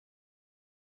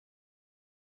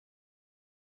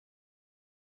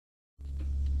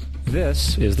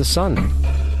This is the sun.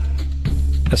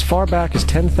 As far back as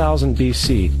 10,000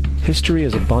 BC, history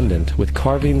is abundant with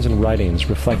carvings and writings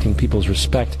reflecting people's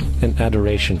respect and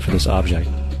adoration for this object.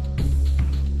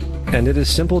 And it is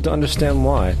simple to understand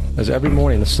why, as every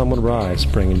morning the sun would rise,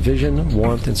 bringing vision,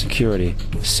 warmth, and security,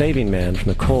 saving man from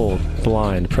the cold,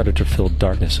 blind, predator-filled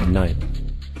darkness of night.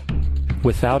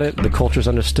 Without it, the cultures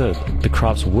understood the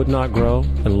crops would not grow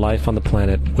and life on the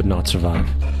planet would not survive.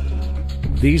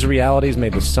 These realities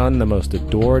made the sun the most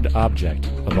adored object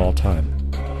of all time.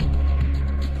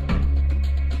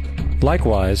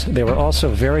 Likewise, they were also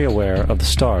very aware of the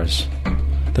stars.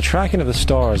 The tracking of the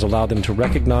stars allowed them to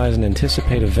recognize and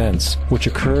anticipate events which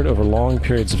occurred over long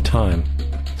periods of time,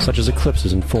 such as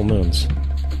eclipses and full moons.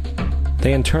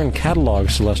 They in turn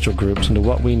cataloged celestial groups into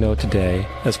what we know today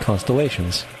as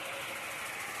constellations.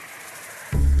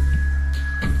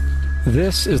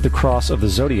 This is the cross of the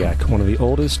zodiac, one of the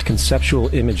oldest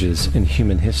conceptual images in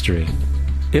human history.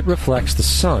 It reflects the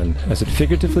sun as it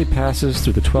figuratively passes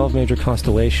through the 12 major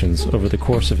constellations over the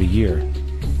course of a year.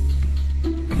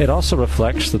 It also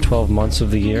reflects the 12 months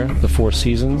of the year, the 4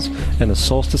 seasons, and the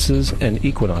solstices and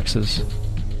equinoxes.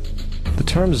 The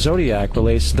term zodiac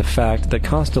relates to the fact that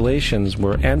constellations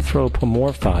were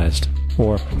anthropomorphized,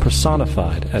 or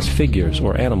personified, as figures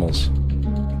or animals.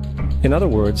 In other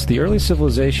words, the early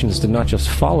civilizations did not just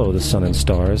follow the sun and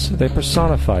stars, they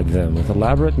personified them with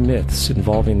elaborate myths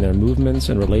involving their movements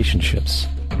and relationships.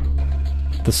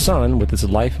 The sun, with its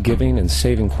life-giving and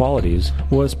saving qualities,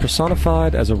 was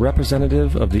personified as a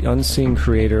representative of the unseen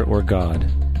creator or God,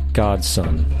 God's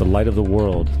Son, the light of the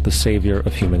world, the savior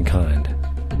of humankind.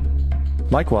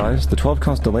 Likewise, the 12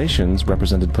 constellations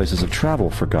represented places of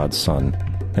travel for God's Son,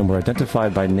 and were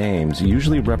identified by names,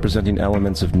 usually representing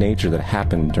elements of nature that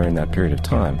happened during that period of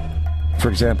time. For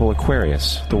example,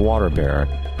 Aquarius, the water bearer,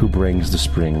 who brings the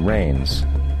spring rains.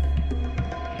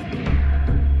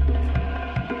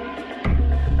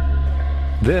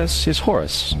 This is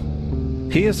Horus.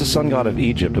 He is the sun god of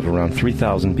Egypt of around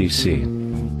 3000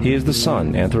 BC. He is the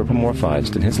sun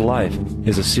anthropomorphized, and his life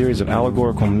is a series of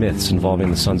allegorical myths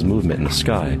involving the sun's movement in the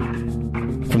sky.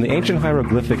 From the ancient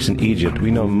hieroglyphics in Egypt, we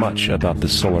know much about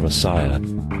this solar messiah.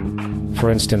 For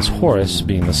instance, Horus,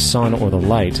 being the sun or the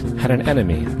light, had an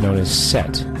enemy known as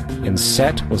Set, and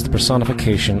Set was the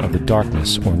personification of the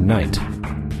darkness or night.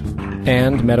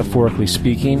 And, metaphorically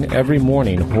speaking, every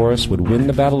morning Horus would win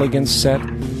the battle against Set,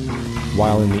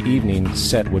 while in the evening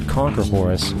Set would conquer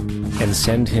Horus and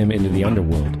send him into the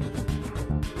underworld.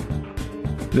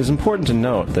 It is important to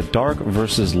note that dark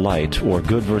versus light, or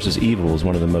good versus evil, is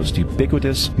one of the most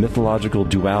ubiquitous mythological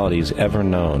dualities ever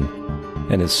known,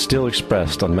 and is still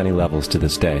expressed on many levels to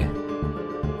this day.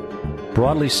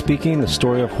 Broadly speaking, the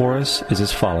story of Horus is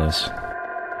as follows.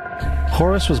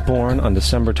 Horus was born on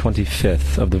December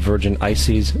 25th of the Virgin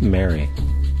Isis Mary.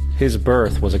 His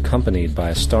birth was accompanied by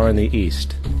a star in the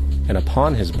east, and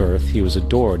upon his birth he was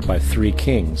adored by 3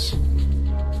 kings.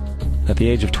 At the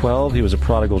age of 12, he was a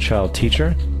prodigal child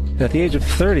teacher, and at the age of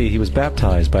 30, he was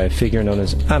baptized by a figure known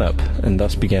as Anup, and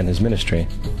thus began his ministry.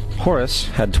 Horus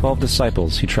had 12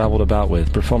 disciples he traveled about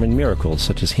with, performing miracles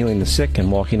such as healing the sick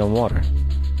and walking on water.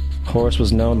 Horus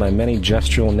was known by many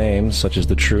gestural names such as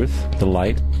the Truth, the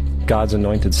Light, God's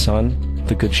Anointed Son,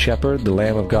 the Good Shepherd, the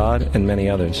Lamb of God, and many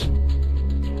others.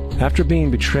 After being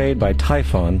betrayed by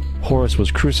Typhon, Horus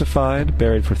was crucified,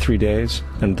 buried for 3 days,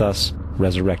 and thus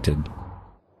resurrected.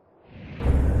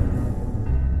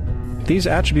 These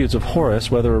attributes of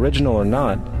Horus, whether original or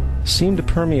not, seem to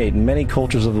permeate many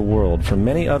cultures of the world, for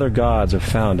many other gods are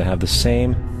found to have the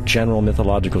same general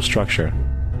mythological structure.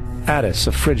 Attis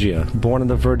of Phrygia, born of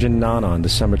the Virgin Nana on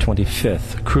December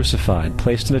 25th, crucified,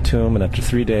 placed in a tomb, and after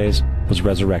 3 days was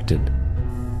resurrected.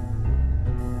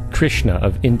 Krishna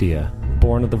of India,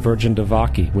 born of the Virgin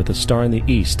Devaki, with a star in the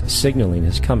east signaling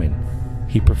his coming.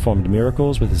 He performed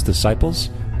miracles with his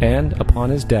disciples, and, upon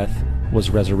his death, was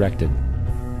resurrected.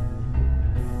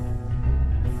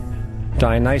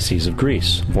 Dionysius of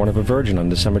Greece, born of a virgin on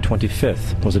December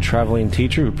 25th, was a traveling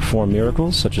teacher who performed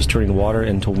miracles such as turning water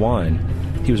into wine.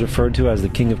 He was referred to as the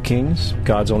King of Kings,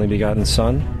 God's only begotten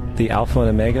Son, the Alpha and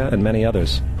Omega, and many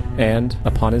others. And,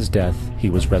 upon his death, he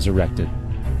was resurrected.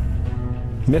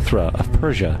 Mithra of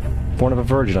Persia, born of a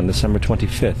virgin on December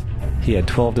 25th, he had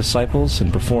 12 disciples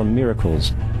and performed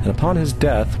miracles, and upon his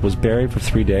death was buried for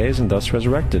 3 days and thus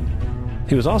resurrected.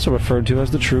 He was also referred to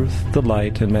as the Truth, the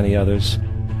Light, and many others.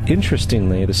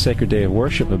 Interestingly, the sacred day of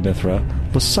worship of Mithra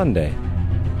was Sunday.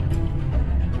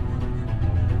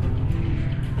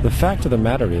 The fact of the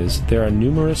matter is, there are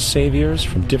numerous saviors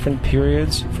from different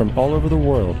periods from all over the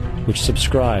world which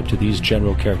subscribe to these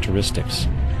general characteristics.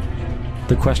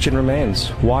 The question remains,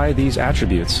 why these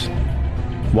attributes?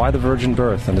 Why the virgin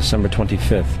birth on December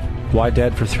 25th? Why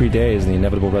dead for 3 days in the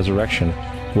inevitable resurrection?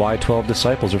 Why 12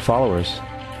 disciples or followers?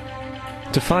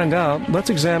 To find out, let's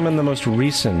examine the most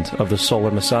recent of the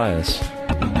solar messiahs.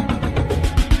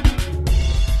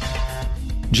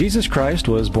 Jesus Christ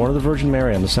was born of the Virgin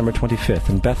Mary on December 25th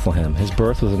in Bethlehem. His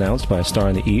birth was announced by a star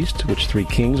in the east, which 3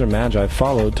 kings or magi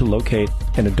followed to locate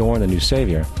and adorn the new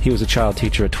Savior. He was a child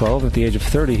teacher at 12, and at the age of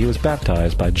 30 he was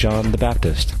baptized by John the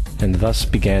Baptist, and thus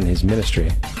began his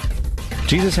ministry.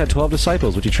 Jesus had 12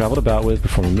 disciples, which he traveled about with,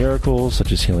 performing miracles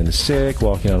such as healing the sick,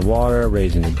 walking on water,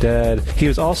 raising the dead. He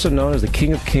was also known as the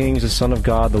King of Kings, the Son of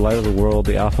God, the Light of the World,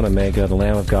 the Alpha and Omega, the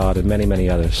Lamb of God, and many, many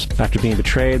others. After being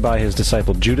betrayed by his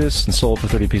disciple Judas and sold for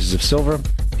 30 pieces of silver,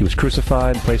 he was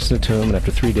crucified, placed in a tomb, and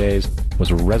after 3 days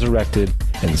was resurrected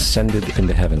and ascended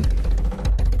into heaven.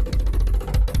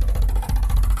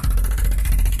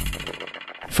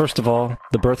 First of all,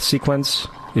 the birth sequence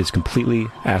is completely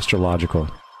astrological.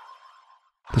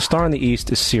 The star in the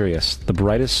east is Sirius, the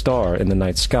brightest star in the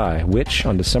night sky, which,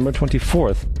 on December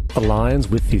 24th, aligns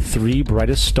with the 3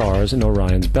 brightest stars in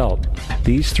Orion's belt.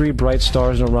 These 3 bright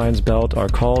stars in Orion's belt are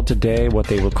called today what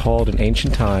they were called in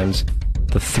ancient times,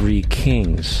 the 3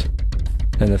 kings.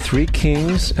 And the 3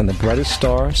 kings and the brightest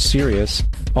star, Sirius,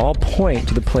 all point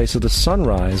to the place of the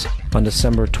sunrise on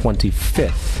December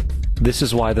 25th. This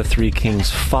is why the 3 kings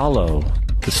follow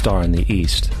the star in the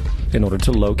east, in order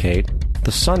to locate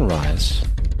the sunrise,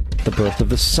 the birth of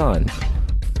the sun.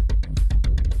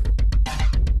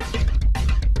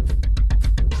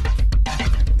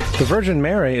 The Virgin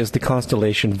Mary is the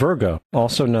constellation Virgo,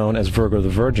 also known as Virgo the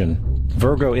Virgin.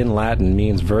 Virgo in Latin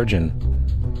means virgin.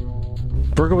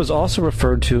 Virgo is also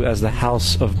referred to as the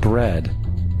house of bread,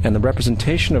 and the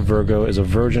representation of Virgo is a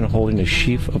virgin holding a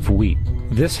sheaf of wheat.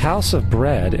 This house of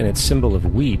bread and its symbol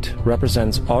of wheat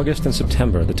represents August and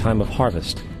September, the time of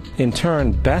harvest. In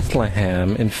turn,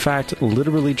 Bethlehem, in fact,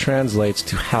 literally translates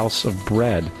to house of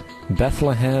bread.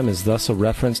 Bethlehem is thus a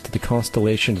reference to the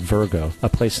constellation Virgo, a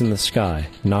place in the sky,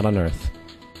 not on earth.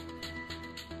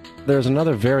 There's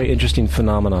another very interesting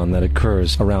phenomenon that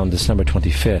occurs around December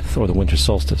 25th, or the winter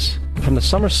solstice. From the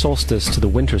summer solstice to the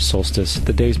winter solstice,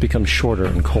 the days become shorter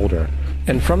and colder.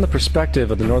 And from the perspective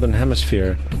of the northern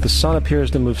hemisphere, the sun appears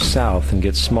to move south and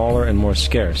get smaller and more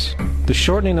scarce. The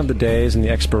shortening of the days and the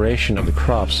expiration of the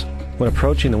crops when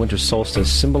approaching the winter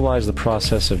solstice symbolize the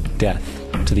process of death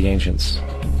to the ancients.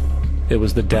 It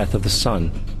was the death of the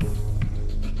sun.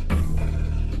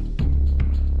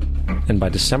 And by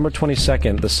December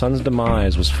 22nd, the sun's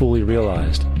demise was fully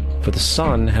realized, for the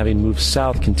sun, having moved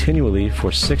south continually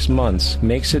for 6 months,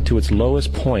 makes it to its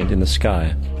lowest point in the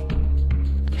sky.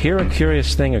 Here a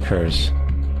curious thing occurs.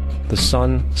 The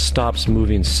sun stops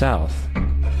moving south,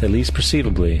 at least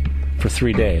perceivably, for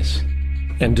 3 days.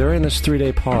 And during this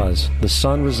 3-day pause, the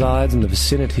sun resides in the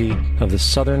vicinity of the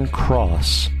Southern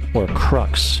Cross, or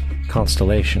Crux,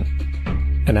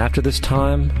 constellation. And after this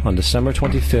time, on December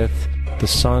 25th, the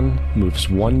sun moves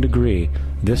 1 degree,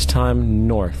 this time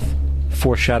north,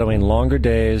 foreshadowing longer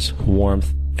days,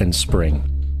 warmth, and spring.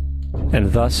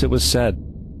 And thus it was said,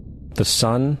 the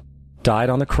sun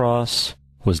died on the cross,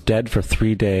 was dead for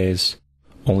 3 days,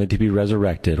 only to be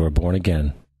resurrected or born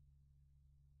again.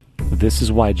 This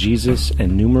is why Jesus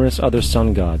and numerous other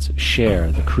sun gods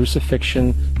share the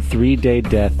crucifixion, 3-day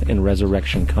death, and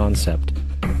resurrection concept.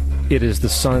 It is the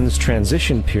sun's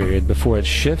transition period before it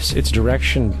shifts its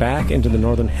direction back into the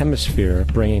northern hemisphere,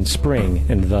 bringing spring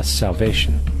and thus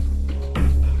salvation.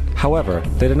 However,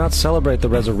 they did not celebrate the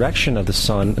resurrection of the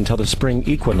sun until the spring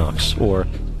equinox, or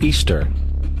Easter.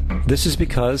 This is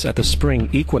because at the spring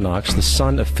equinox the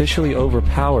sun officially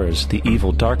overpowers the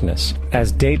evil darkness,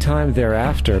 as daytime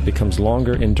thereafter becomes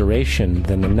longer in duration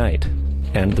than the night,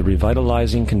 and the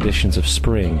revitalizing conditions of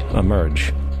spring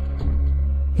emerge.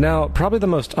 Now, probably the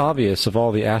most obvious of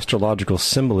all the astrological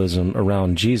symbolism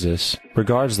around Jesus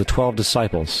regards the 12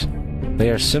 disciples. They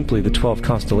are simply the 12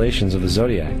 constellations of the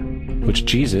zodiac, which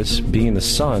Jesus, being the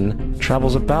sun,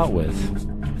 travels about with.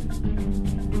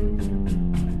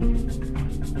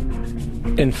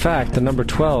 In fact, the number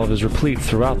 12 is replete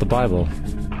throughout the Bible.